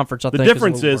non-conference. I The think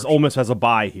difference is, a little is worse. Ole Miss has a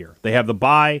bye here. They have the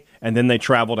bye, and then they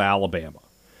travel to Alabama.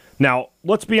 Now,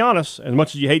 let's be honest. As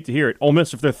much as you hate to hear it, Ole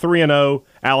Miss, if they're 3-0,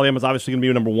 Alabama's obviously going to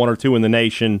be number 1 or 2 in the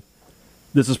nation.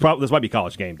 This might be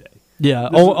College Game Day. Yeah,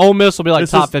 Ole Miss will be like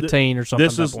This top is 15 or something.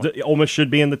 This is Ole Miss should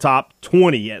be in the top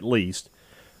 20 at least.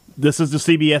 This is the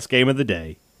CBS game of the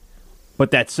day.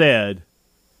 But that said,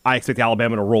 I expect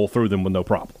Alabama to roll through them with no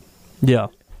problem. yeah.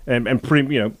 And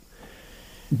pretty,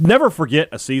 never forget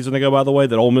a season ago, by the way,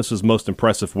 that Ole Miss's most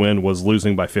impressive win was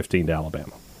losing by 15 to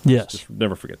Alabama. Yes. Just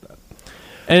never forget that.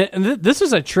 And this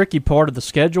is a tricky part of the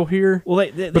schedule here. Well,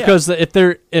 because if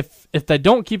they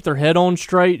don't keep their head on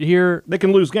straight here, they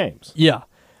can lose games. yeah.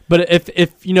 But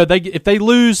if they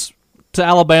lose to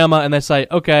Alabama and they say,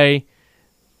 okay,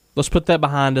 let's put that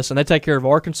behind us, and they take care of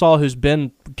Arkansas, who's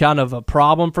been kind of a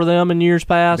problem for them in years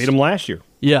past. Beat them last year.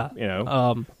 Yeah.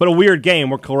 But a weird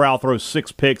game where Corral throws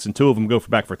 6 picks and 2 of them go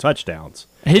back for touchdowns.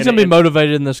 He's going to be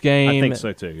motivated in this game. I think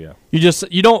so too. Yeah.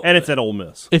 You don't. And it's at Ole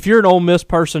Miss. If you're an Ole Miss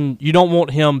person, you don't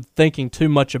want him thinking too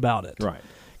much about it, Right.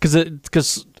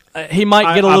 Because he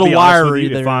might get a I'll little be honest with wiry you,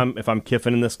 there. if I'm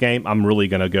Kiffin in this game, I'm really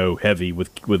going to go heavy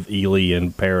with Ely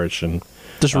and Parrish and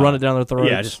Just run it down their throats.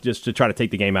 yeah, just to try to take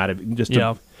the game out of it.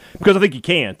 Yeah. Because I think you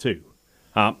can too.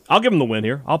 I'll give them the win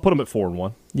here. I'll put them at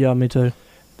 4-1. Yeah, me too.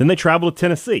 Then they travel to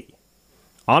Tennessee.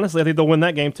 Honestly, I think they'll win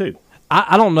that game too.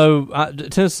 I don't know.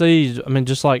 Tennessee, I mean,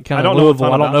 just like I kind don't of know a Louisville,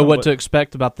 ton I don't about know them, what but to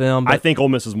expect about them. But I think Ole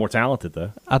Miss is more talented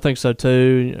though. I think so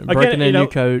too. Breaking in a new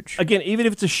coach. Again, even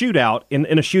if it's a shootout, in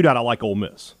a shootout, I like Ole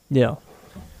Miss. Yeah.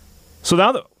 So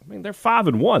now, they're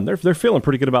 5-1. They're feeling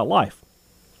pretty good about life.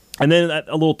 And then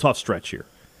a little tough stretch here.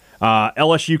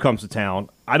 LSU comes to town.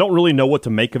 I don't really know what to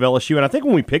make of LSU, and I think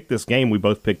when we picked this game, we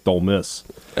both picked Ole Miss.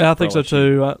 I think so LSU.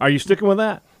 too. Are you sticking with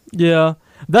that? Yeah.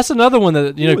 That's another one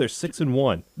that Ooh, they're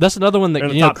 6-1. That's another one They're in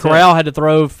that the top 10. Corral had to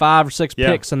throw 5 or 6 Yeah.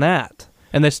 picks in that,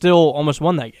 and they still almost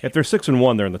won that game. If they're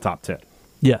 6-1, they're in the top 10.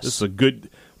 Yes. This is a good.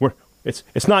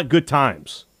 It's not good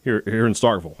times here in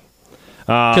Starkville.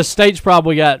 Because State's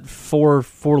probably got four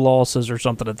losses or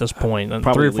something at this point.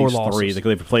 Probably 3 or at 4 least losses.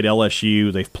 3. They've played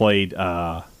LSU. They've played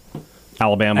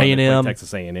Alabama. A&M. They played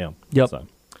Texas A&M. Yep. So,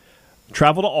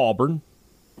 travel to Auburn.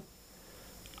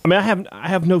 I mean, I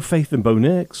have no faith in Bo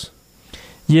Nix.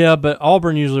 Yeah, but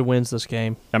Auburn usually wins this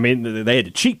game. I mean, they had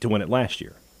to cheat to win it last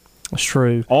year. That's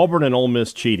true. Auburn and Ole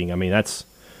Miss cheating. I mean, that's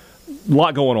a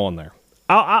lot going on there.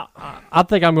 I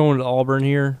think I'm going to Auburn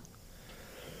here.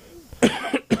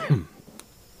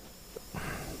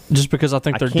 Just because I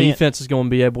think their can't- defense is going to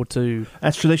be able to.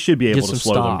 That's true. They should be able Get to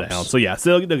some slow them stops. down. So yeah,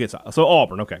 they'll get so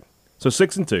Auburn. Okay, so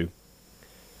 6-2,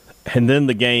 and then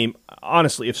the game.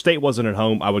 Honestly, if State wasn't at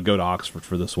home, I would go to Oxford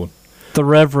for this one. The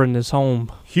Reverend is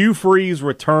home. Hugh Freeze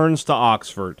returns to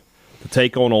Oxford to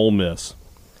take on Ole Miss.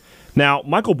 Now,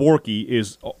 Michael Borky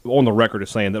is on the record as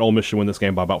saying that Ole Miss should win this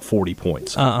game by about 40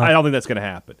 points. I don't think that's going to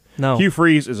happen. No. Hugh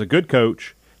Freeze is a good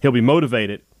coach. He'll be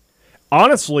motivated.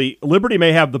 Honestly, Liberty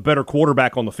may have the better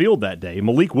quarterback on the field that day.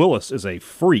 Malik Willis is a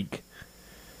freak.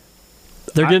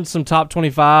 They're getting some top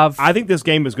 25. I think this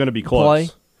game is going to be close.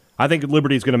 Play. I think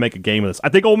Liberty is going to make a game of this. I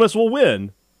think Ole Miss will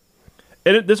win.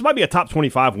 And this might be a top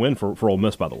 25 win for Ole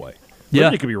Miss, by the way. Yeah.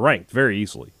 Liberty could be ranked very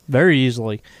easily. Very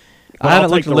easily. Well, I I'll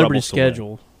haven't take looked at the Liberty's Rebels to win.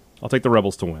 schedule. I'll take the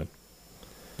Rebels to win.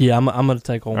 Yeah, I'm going to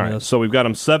take Ole All right, Miss. so we've got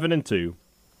them 7-2.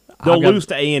 They'll I've got- lose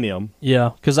to A&M.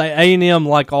 Yeah, because A&M,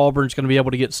 like Auburn's going to be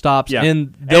able to get stops, Yeah,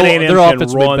 and A&M their can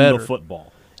offense will be run better. the football.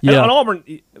 Yeah. And Auburn,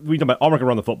 we talk about Auburn can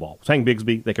run the football. Saying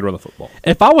Bigsby, they can run the football.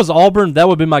 If I was Auburn, that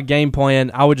would be my game plan.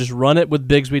 I would just run it with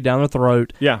Bigsby down their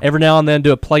throat. Yeah. Every now and then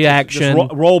do a play action.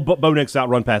 Just roll Bo Nix out,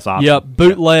 run pass option. Yep,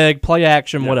 bootleg, play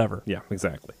action, whatever. Yeah,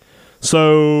 exactly.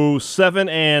 So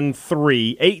 7-3,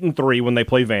 8-3 when they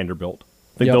play Vanderbilt.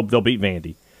 I think Yep. they'll beat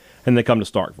Vandy, and they come to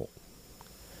Starkville.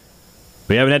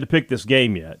 We haven't had to pick this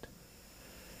game yet.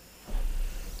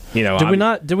 You know, Did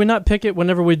we not pick it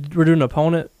whenever we were doing an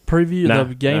opponent preview,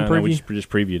 the game preview? We just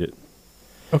previewed it.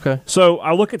 Okay. So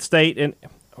I look at State, and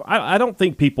I don't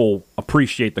think people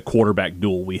appreciate the quarterback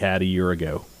duel we had a year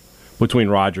ago between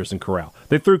Rodgers and Corral.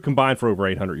 They threw combined for over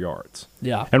 800 yards.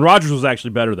 Yeah. And Rodgers was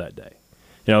actually better that day.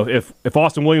 You know, if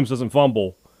Austin Williams doesn't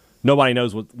fumble, nobody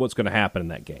knows what's going to happen in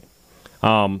that game.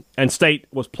 And State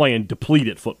was playing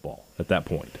depleted football at that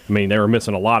point. I mean, they were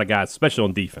missing a lot of guys, especially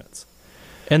on defense.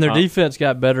 And their defense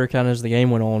got better kind of as the game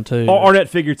went on, too. Arnett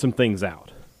figured some things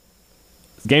out.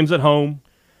 Game's at home.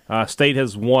 State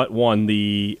has won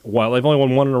they've only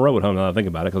won one in a row at home now that I think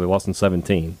about it because they lost in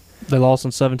 17. They lost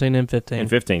in 17 and 15. And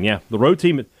 15, yeah. The road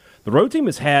team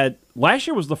has had last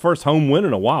year was the first home win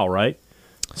in a while, right?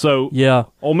 So Yeah.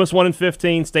 Ole Miss won in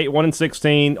 15, State won in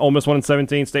 16, Ole Miss won in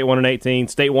 17, State won in 18,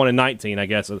 State won in 19, I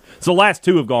guess. So the last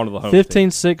two have gone to the home 15,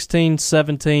 team. 16,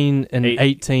 17, and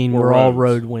 18 were were all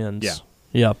roads. road wins. Yeah.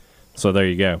 Yep. So there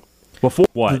you go. Before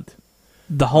what?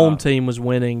 The home team was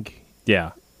winning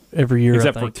Yeah. every year,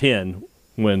 Except I for think. 10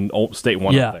 when State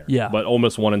won Yeah, up there. yeah. But Ole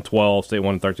Miss won in 12, State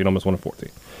won in 13, Ole Miss won in 14.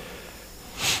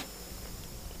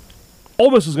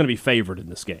 Ole Miss is going to be favored in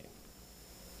this game.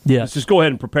 Yes. Let's just go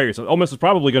ahead and prepare yourself. Ole Miss is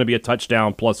probably going to be a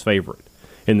touchdown plus favorite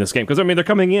in this game because I mean they're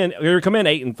coming in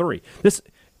 8-3.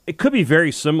 It could be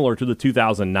very similar to the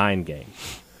 2009 game,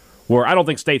 where I don't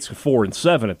think State's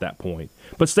 4-7 at that point,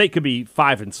 but State could be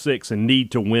 5-6 and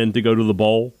need to win to go to the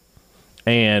bowl,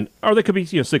 or they could be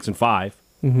 6-5.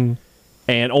 Mm-hmm.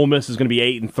 And Ole Miss is going to be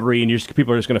 8-3, and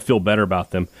people are just going to feel better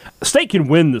about them. State can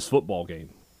win this football game.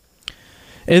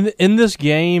 In this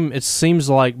game, it seems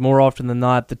like more often than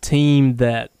not, the team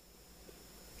that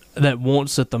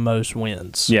wants it the most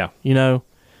wins. Yeah. You know?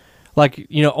 Like,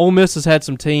 Ole Miss has had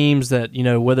some teams that,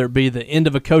 whether it be the end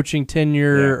of a coaching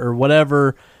tenure or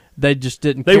whatever, they just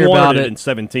didn't They care about wanted it. it in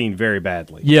 17 very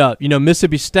badly. Yeah,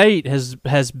 Mississippi State has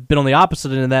been on the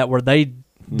opposite end of that where they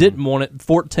didn't want it.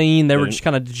 14, they were just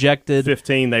kind of dejected.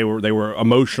 15, they were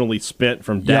emotionally spent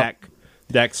from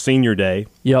Dak's senior day.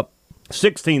 Yep.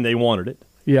 16, they wanted it.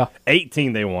 Yeah.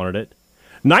 18, they wanted it.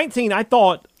 19, I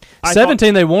thought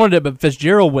 17, they wanted it, but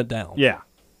Fitzgerald went down. Yeah.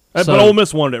 So- but Ole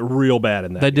Miss wanted it real bad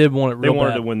in that They game. did want it real They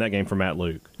wanted bad. to win that game for Matt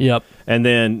Luke. Yep. And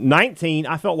then 19,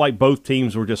 I felt like both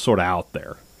teams were just sort of out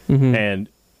there. And,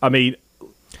 I mean,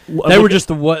 They were just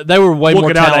they were way look more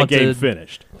at how that talented. game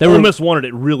finished. They Ole were- Miss wanted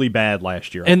it really bad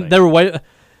last year, I And think. they were way.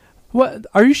 What?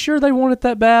 Are you sure they wanted it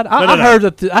that bad? No, I no. heard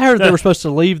that. I heard they were supposed to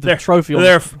leave the trophy on.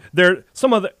 They're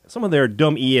some of their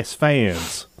dumb ES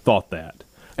fans thought that.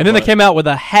 And then they came out with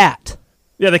a hat.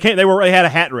 Yeah, they had a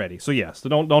hat ready. So yes,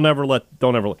 don't ever let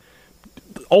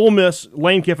Ole Miss,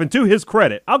 Lane Kiffin, to his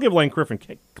credit, I'll give Lane Kiffin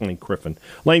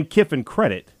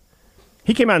credit.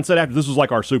 He came out and said after this was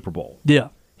like our Super Bowl. Yeah.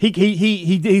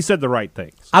 He said the right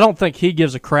things, I don't think he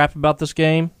gives a crap about this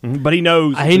game. but he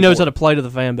knows He knows how to play to the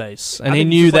fan base, and I he think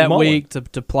knew it's like that Mullen. week to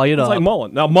play it It's up. like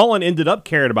Mullen. Now Mullen ended up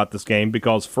caring about this game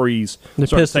because Freeze They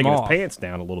started pissed him taking his off. pants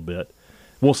down a little bit.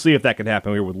 We'll see if that can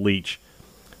happen here with Leach.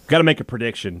 Got to make a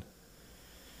prediction.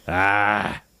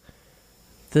 I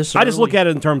just look at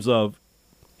it in terms of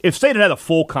if State had a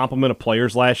full complement of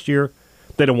players last year,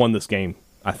 they'd have won this game,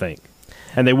 I think.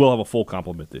 And they will have a full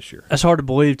complement this year. That's hard to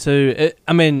believe too.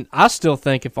 I still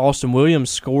think if Austin Williams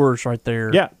scores right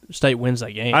there, Yeah. State wins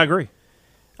that game. I agree.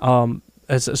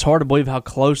 it's hard to believe how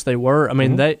close they were. I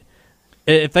mean,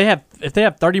 if they have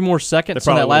 30 more seconds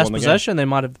in that last possession, they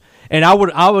might have. And I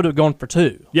would have gone for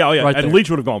 2. Yeah, oh yeah. Right and there. Leach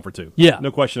would have gone for 2. Yeah, no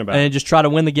question about it. And just try to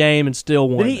win the game and still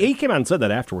win. He came out and said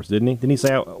that afterwards, didn't he? Didn't he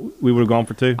say we would have gone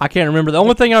for 2? I can't remember. The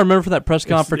only thing I remember from that press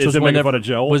conference was making fun of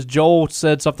Joel? Was Joel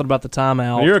said something about the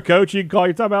timeout. When you're a coach, you can call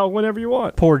your timeout whenever you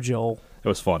want. Poor Joel. It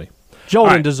was funny. Joel All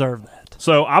didn't right. deserve that.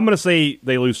 So I'm going to say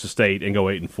they lose to State and go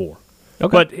 8-4. Okay.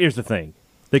 But here's the thing: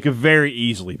 they could very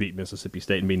easily beat Mississippi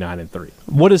State and be 9-3.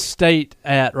 What is State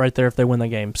at right there if they win the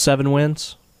game? 7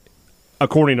 wins?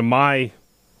 According to my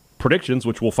predictions,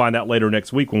 which we'll find out later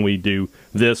next week when we do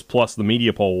this, plus the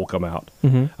media poll will come out.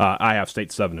 I have State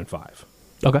 7-5.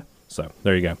 Okay. So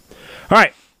there you go. All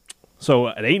right. So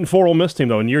an 8-4 Ole Miss team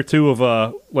though in year 2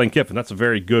 of Lane Kiffin. That's a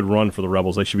very good run for the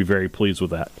Rebels. They should be very pleased with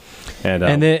that.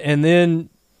 And then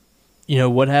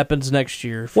what happens next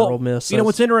year for Ole Miss?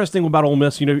 What's interesting about Ole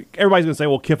Miss? Everybody's going to say,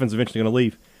 well, Kiffin's eventually going to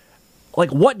leave.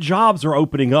 Like, what jobs are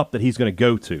opening up that he's going to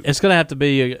go to? It's going to have to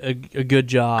be a good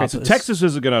job. Okay, so Texas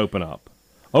isn't going to open up.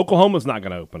 Oklahoma's not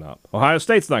going to open up. Ohio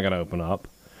State's not going to open up.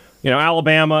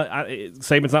 Alabama,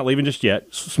 Saban's not leaving just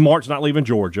yet. Smart's not leaving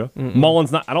Georgia.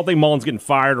 Mullen's not. I don't think Mullen's getting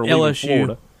fired or leaving LSU.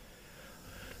 Florida.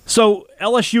 So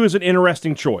LSU is an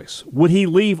interesting choice. Would he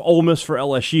leave Ole Miss for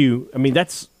LSU? I mean,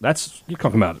 that's you're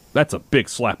talking about. That's a big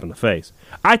slap in the face.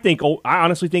 I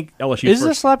honestly think LSU is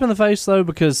it a slap in the face though?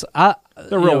 Because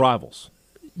they're real rivals.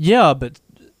 Yeah, but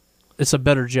it's a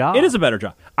better job. It is a better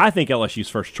job. I think LSU's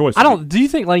first choice. Do you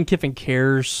think Lane Kiffin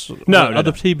cares? No,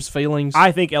 other teams' feelings.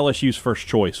 I think LSU's first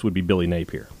choice would be Billy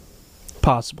Napier.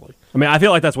 Possibly. I mean, I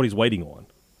feel like that's what he's waiting on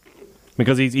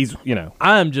because he's.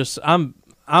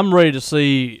 I'm ready to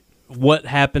see what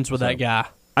happens with that guy.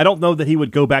 I don't know that he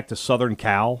would go back to Southern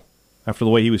Cal after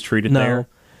the way he was treated there.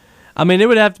 I mean, it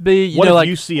would have to be like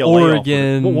UCLA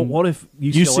Oregon. What if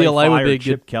UCLA would be a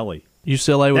Chip good Kelly?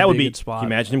 UCLA would be a good spot. Can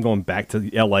you imagine him going back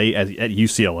to L.A. at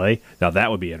UCLA? Now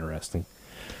that would be interesting.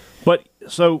 But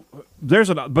so there's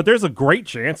a great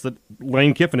chance that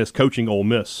Lane Kiffin is coaching Ole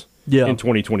Miss in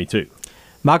 2022.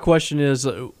 My question is,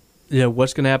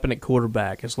 what's going to happen at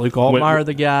quarterback? Is Luke Altmaier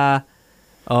the guy?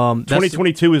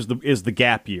 2022 is the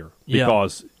gap year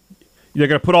because they're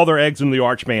going to put all their eggs in the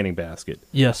Arch Manning basket.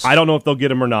 Yes. I don't know if they'll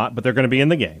get him or not, but they're going to be in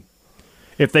the game.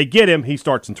 If they get him, he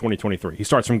starts in 2023. He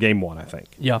starts from game 1, I think.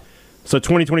 Yeah. So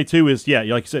 2022 is, like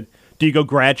you said, do you go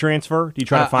grad transfer? Do you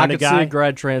try to find a guy? I could see a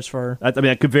grad transfer.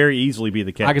 That could very easily be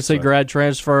the case. I could see grad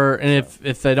transfer, and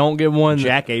if they don't get one...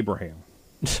 Jack Abraham.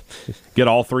 Get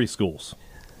all 3 schools.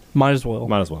 Might as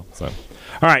well. So,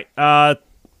 all right.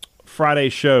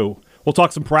 Friday's show. We'll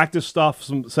talk some practice stuff,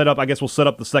 some setup. I guess we'll set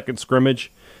up the second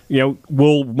scrimmage.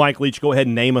 Will Mike Leach go ahead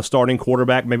and name a starting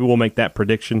quarterback? Maybe we'll make that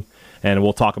prediction, and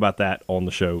we'll talk about that on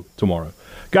the show tomorrow.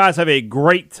 Guys, have a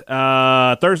great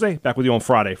Thursday. Back with you on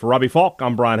Friday. For Robbie Falk,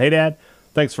 I'm Brian Haydad.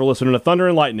 Thanks for listening to Thunder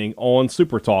and Lightning on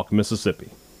Super Talk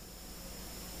Mississippi.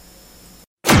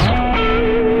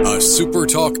 A Super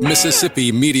Talk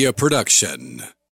Mississippi media production.